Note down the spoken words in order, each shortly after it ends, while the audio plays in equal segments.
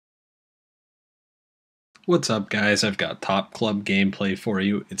What's up, guys? I've got top club gameplay for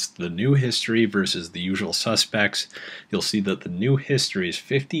you. It's the new history versus the usual suspects. You'll see that the new history is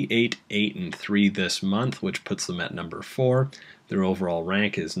 58, 8, and 3 this month, which puts them at number 4. Their overall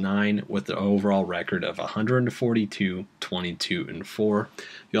rank is 9, with the overall record of 142, 22, and 4.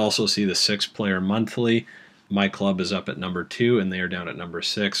 You also see the 6-player monthly. My club is up at number 2, and they are down at number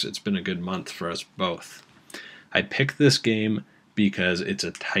 6. It's been a good month for us both. I picked this game because it's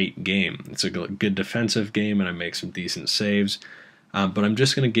a tight game. It's a good defensive game, and I make some decent saves. But I'm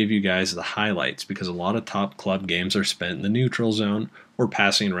just going to give you guys the highlights because a lot of top club games are spent in the neutral zone or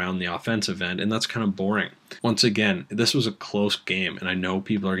passing around the offensive end, and that's kind of boring. Once again, this was a close game, and I know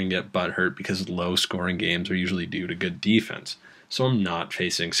people are going to get butthurt because low-scoring games are usually due to good defense. So I'm not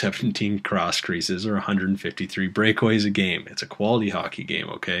facing 17 cross creases or 153 breakaways a game. It's a quality hockey game,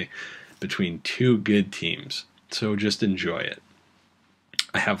 okay, between two good teams. So just enjoy it.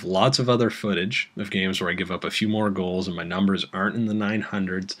 I have lots of other footage of games where I give up a few more goals and my numbers aren't in the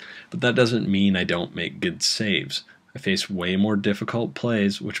 900s, but that doesn't mean I don't make good saves. I face way more difficult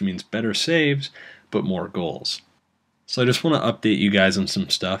plays, which means better saves, but more goals. So I just want to update you guys on some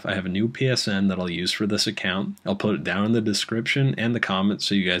stuff. I have a new PSN that I'll use for this account. I'll put it down in the description and the comments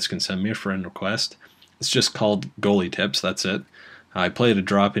so you guys can send me a friend request. It's just called goalietips, that's it. I played a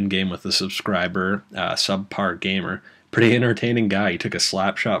drop-in game with a subscriber, Subpar Gamer. Pretty entertaining guy. He took a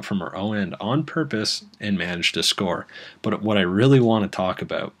slap shot from our own end on purpose and managed to score. But what I really want to talk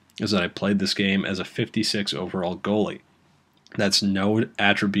about is that I played this game as a 56 overall goalie. That's no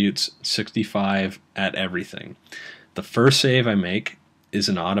attributes, 65 at everything. The first save I make is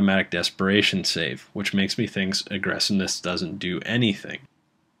an automatic desperation save, which makes me think aggressiveness doesn't do anything.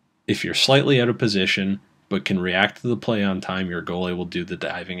 If you're slightly out of position, but can react to the play on time, your goalie will do the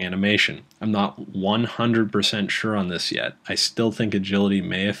diving animation. I'm not 100% sure on this yet. I still think agility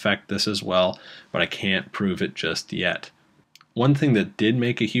may affect this as well, but I can't prove it just yet. One thing that did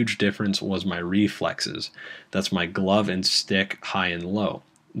make a huge difference was my reflexes. That's my glove and stick high and low.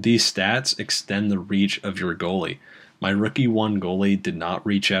 These stats extend the reach of your goalie. My Rookie 1 goalie did not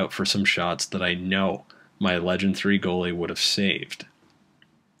reach out for some shots that I know my Legend 3 goalie would have saved.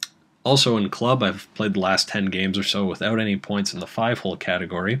 Also in club, I've played the last 10 games or so without any points in the 5-hole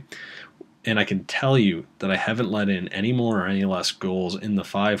category, and I can tell you that I haven't let in any more or any less goals in the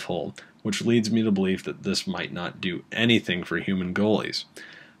 5-hole, which leads me to believe that this might not do anything for human goalies.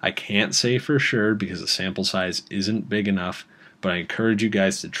 I can't say for sure because the sample size isn't big enough, but I encourage you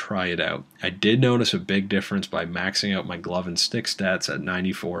guys to try it out. I did notice a big difference by maxing out my glove and stick stats at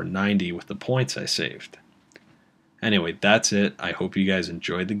 94 and 90 with the points I saved. Anyway, that's it. I hope you guys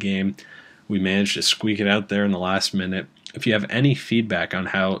enjoyed the game. We managed to squeak it out there in the last minute. If you have any feedback on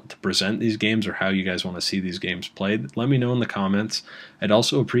how to present these games or how you guys want to see these games played, let me know in the comments. I'd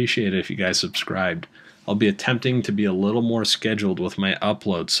also appreciate it if you guys subscribed. I'll be attempting to be a little more scheduled with my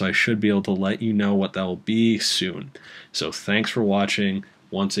uploads, so I should be able to let you know what that will be soon. So thanks for watching.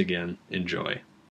 Once again, enjoy.